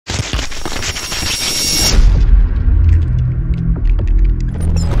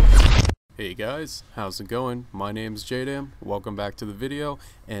Hey guys, how's it going? My name's JDam. Welcome back to the video,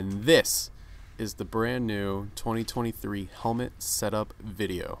 and this is the brand new 2023 helmet setup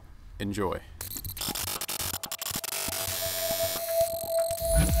video. Enjoy.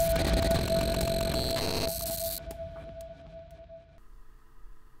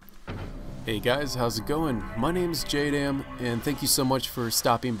 Hey guys, how's it going? My name's JDam, and thank you so much for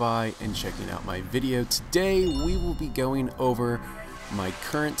stopping by and checking out my video. Today we will be going over my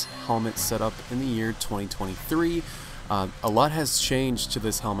current helmet setup in the year 2023. A lot has changed to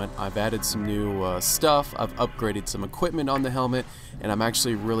this helmet. I've added some new stuff, I've upgraded some equipment on the helmet, and I'm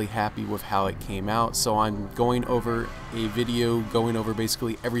actually really happy with how it came out. So I'm going over a video going over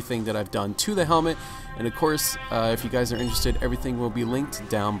basically everything that I've done to the helmet, and of course if you guys are interested, everything will be linked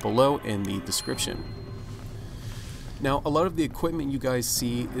down below in the description. Now, a lot of the equipment you guys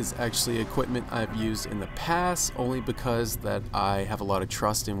see is actually equipment I've used in the past, only because that I have a lot of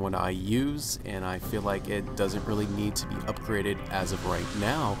trust in what I use, and I feel like it doesn't really need to be upgraded as of right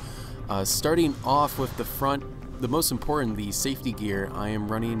now. Starting off with the front, the most important, the safety gear, I am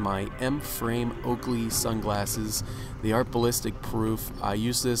running my M-frame OAKLEY sunglasses. They are ballistic proof. I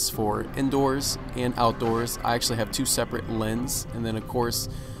use this for indoors and outdoors. I actually have two separate lenses, and then of course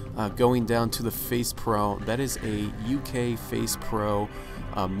going down to the Face Pro, that is a UK Face Pro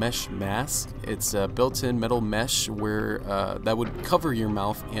mesh mask. It's a built-in metal mesh where that would cover your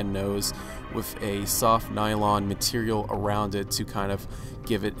mouth and nose with a soft nylon material around it to kind of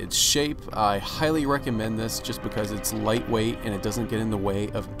give it its shape. I highly recommend this just because it's lightweight and it doesn't get in the way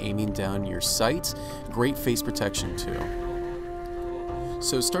of aiming down your sight. Great face protection too.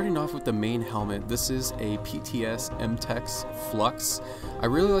 So starting off with the main helmet, this is a PTS MTEX Flux. I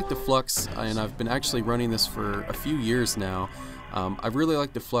really like the Flux, and I've been actually running this for a few years now. I really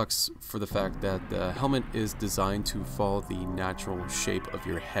like the Flux for the fact that the helmet is designed to follow the natural shape of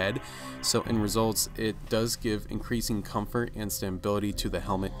your head. So in results, it does give increasing comfort and stability to the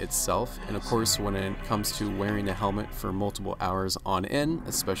helmet itself. And of course, when it comes to wearing a helmet for multiple hours on end,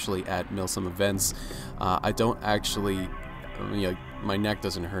 especially at milsim events, I don't actually, my neck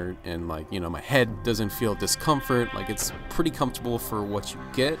doesn't hurt, and my head doesn't feel discomfort. Like, it's pretty comfortable for what you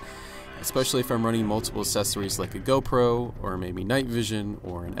get, especially if I'm running multiple accessories like a GoPro or maybe night vision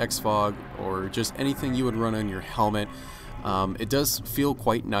or an EXFOG or just anything you would run on your helmet. It does feel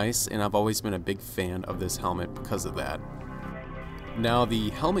quite nice, and I've always been a big fan of this helmet because of that. Now, the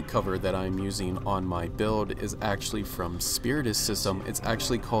helmet cover that I'm using on my build is actually from Spiritus System. It's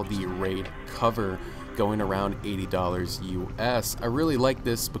actually called the Raid cover, going around $80 US. I really like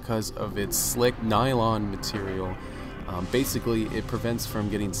this because of its slick nylon material. Basically, it prevents from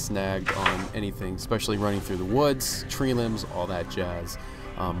getting snagged on anything, especially running through the woods, tree limbs, all that jazz.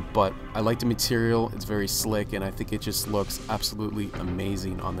 But I like the material, it's very slick, and I think it just looks absolutely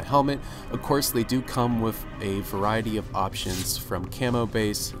amazing on the helmet. Of course, they do come with a variety of options from camo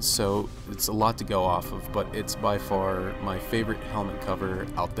base, so it's a lot to go off of, but it's by far my favorite helmet cover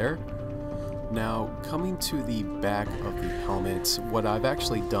out there. Now, coming to the back of the helmet, what I've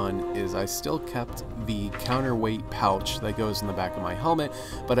actually done is I still kept the counterweight pouch that goes in the back of my helmet,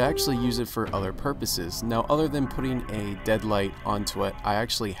 but I actually use it for other purposes. Now, other than putting a deadlight onto it, I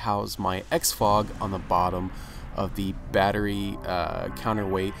actually house my EXFOG on the bottom of the battery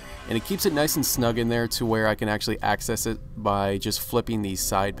counterweight, and it keeps it nice and snug in there to where I can actually access it by just flipping the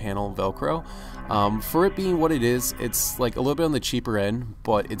side panel Velcro. For it being what it is, it's like a little bit on the cheaper end,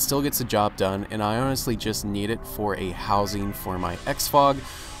 but it still gets the job done, and I honestly just need it for a housing for my EXFOG,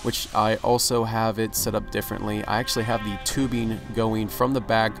 which I also have it set up differently. I actually have the tubing going from the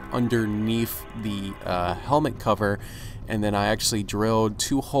back underneath the helmet cover, and then I actually drilled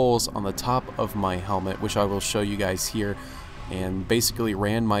two holes on the top of my helmet, which I will show you guys here, and basically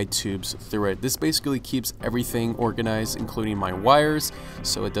ran my tubes through it. This basically keeps everything organized, including my wires,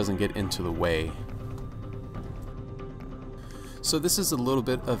 so it doesn't get into the way. So this is a little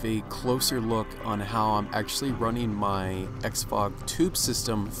bit of a closer look on how I'm actually running my EXFOG tube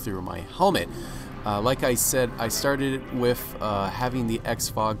system through my helmet. Like I said, I started with having the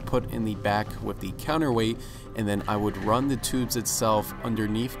EXFOG put in the back with the counterweight, and then I would run the tubes itself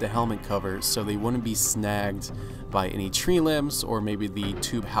underneath the helmet cover so they wouldn't be snagged by any tree limbs or maybe the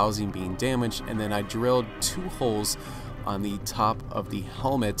tube housing being damaged, and then I drilled two holes on the top of the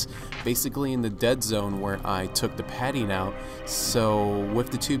helmet, basically in the dead zone where I took the padding out. So with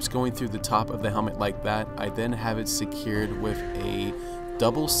the tubes going through the top of the helmet like that, I then have it secured with a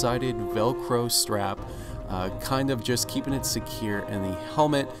double-sided Velcro strap, kind of just keeping it secure in the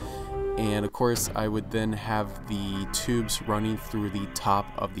helmet. And of course, I would then have the tubes running through the top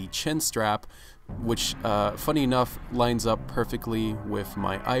of the chin strap which funny enough lines up perfectly with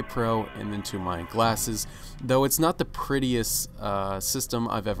my eye pro and into my glasses. Though it's not the prettiest system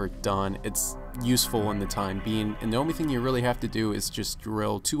I've ever done, it's useful in the time being, and the only thing you really have to do is just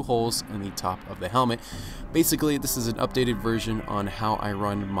drill 2 holes in the top of the helmet. Basically, this is an updated version on how I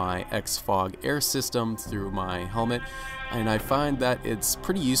run my EXFOG air system through my helmet, and I find that it's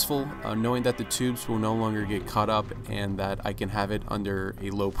pretty useful knowing that the tubes will no longer get caught up and that I can have it under a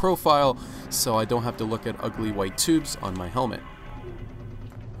low profile so I don't have to look at ugly white tubes on my helmet.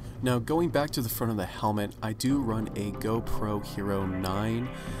 Now, going back to the front of the helmet, I do run a GoPro Hero 9.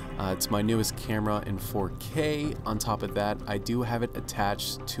 It's my newest camera in 4K. On top of that, I do have it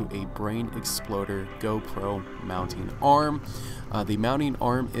attached to a Brain Exploder GoPro mounting arm. The mounting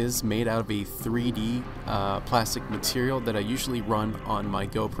arm is made out of a 3D plastic material that I usually run on my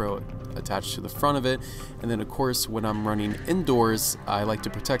GoPro attached to the front of it, and then of course when I'm running indoors I like to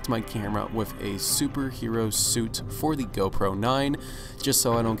protect my camera with a superhero suit for the GoPro 9 just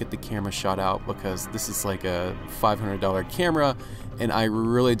so I don't get the camera shot out, because this is like a $500 camera and I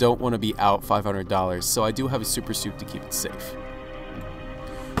really don't want to be out $500, so I do have a super suit to keep it safe.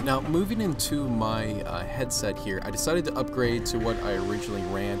 Now, moving into my headset here, I decided to upgrade to what I originally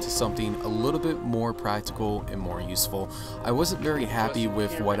ran to something a little bit more practical and more useful. I wasn't very happy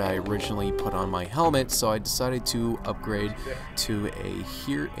with what I originally put on my helmet, so I decided to upgrade to a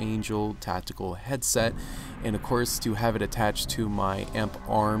Here Angel tactical headset. And of course, to have it attached to my amp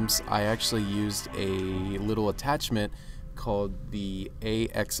arms, I actually used a little attachment called the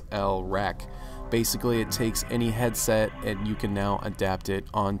AXL rack. Basically, it takes any headset and you can now adapt it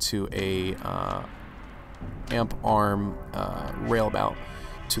onto a amp arm rail mount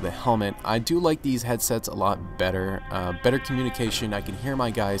to the helmet. I do like these headsets a lot better. Better communication, I can hear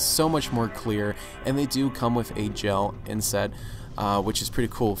my guys so much more clear, and they do come with a gel inset, which is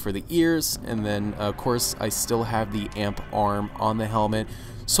pretty cool for the ears. And then of course I still have the amp arm on the helmet,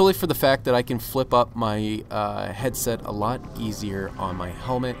 solely for the fact that I can flip up my headset a lot easier on my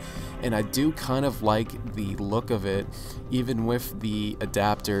helmet. And I do kind of like the look of it, even with the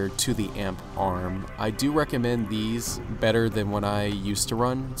adapter to the amp arm. I do recommend these better than what I used to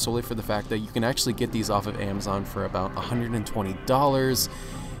run, solely for the fact that you can actually get these off of Amazon for about $120.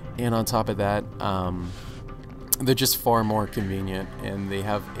 And on top of that, they're just far more convenient, and they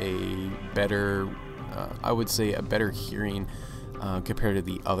have a better, I would say a better hearing compared to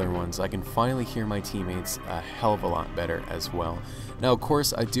the other ones. I can finally hear my teammates a hell of a lot better as well. Now, of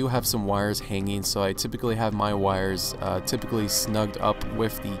course, I do have some wires hanging, so I typically have my wires typically snugged up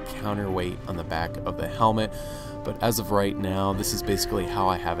with the counterweight on the back of the helmet. But as of right now, this is basically how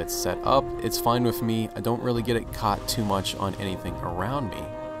I have it set up. It's fine with me. I don't really get it caught too much on anything around me.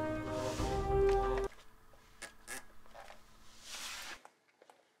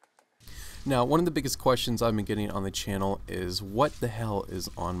 Now, one of the biggest questions I've been getting on the channel is what the hell is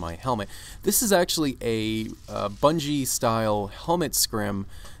on my helmet? This is actually a bungee style helmet scrim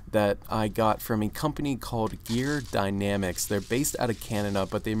that I got from a company called Gear Dynamics. They're based out of Canada,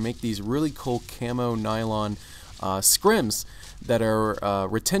 but they make these really cool camo nylon scrims that are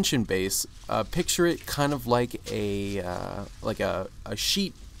retention based. Picture it kind of like a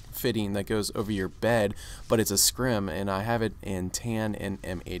sheet fitting that goes over your bed, but it's a scrim, and I have it in tan and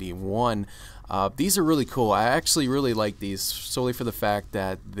M81. These are really cool. I actually really like these solely for the fact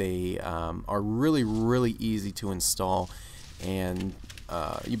that they are really easy to install, and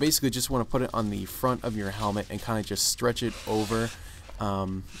you basically just want to put it on the front of your helmet and kind of just stretch it over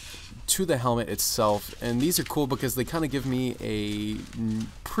to the helmet itself. And these are cool because they kind of give me a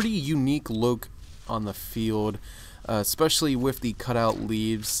pretty unique look on the field. Especially with the cutout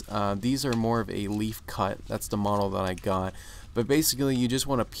leaves. These are more of a leaf cut. That's the model that I got. But basically, you just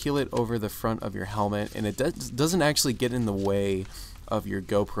want to peel it over the front of your helmet, and it doesn't actually get in the way of your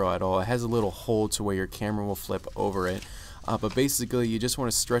GoPro at all. It has a little hole to where your camera will flip over it. But basically, you just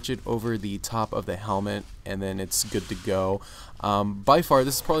want to stretch it over the top of the helmet, and then it's good to go. By far,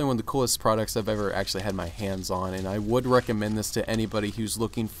 this is probably one of the coolest products I've ever actually had my hands on, and I would recommend this to anybody who's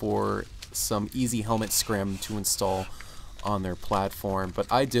looking for some easy helmet scrim to install on their platform.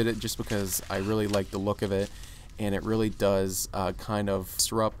 But I did it just because I really like the look of it, and it really does kind of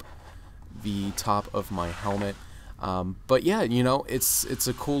disrupt the top of my helmet. But yeah, you know, it's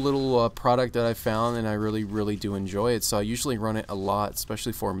a cool little product that I found, and I really do enjoy it. So I usually run it a lot,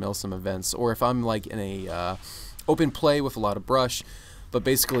 especially for milsim events, or if I'm like in a open play with a lot of brush. But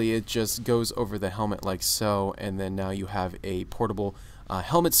basically it just goes over the helmet like so, and then now you have a portable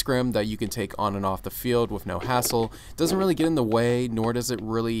helmet scrim that you can take on and off the field with no hassle. It doesn't really get in the way, nor does it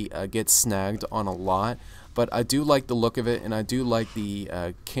really get snagged on a lot. but I do like the look of it, and I do like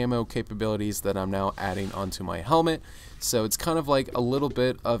the camo capabilities that I'm now adding onto my helmet. So it's kind of like a little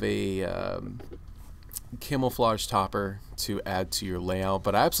bit of a camouflage topper to add to your layout,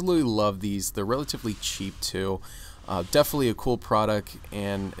 but I absolutely love these. They're relatively cheap too. Definitely a cool product,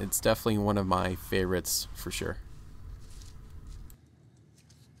 and it's definitely one of my favorites for sure.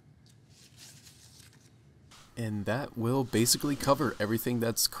 And that will basically cover everything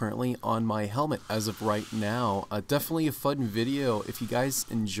that's currently on my helmet as of right now. Definitely a fun video. If you guys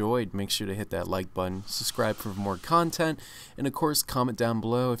enjoyed, make sure to hit that like button, subscribe for more content, and of course comment down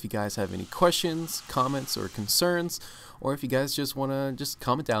below if you guys have any questions, comments, or concerns, or if you guys just want to just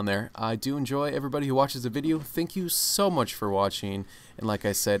comment down there. I do enjoy everybody who watches the video. Thank you so much for watching, and like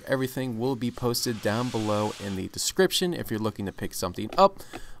I said, everything will be posted down below in the description if you're looking to pick something up.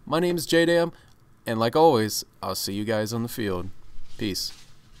 My name is JDam. And like always, I'll see you guys on the field. Peace.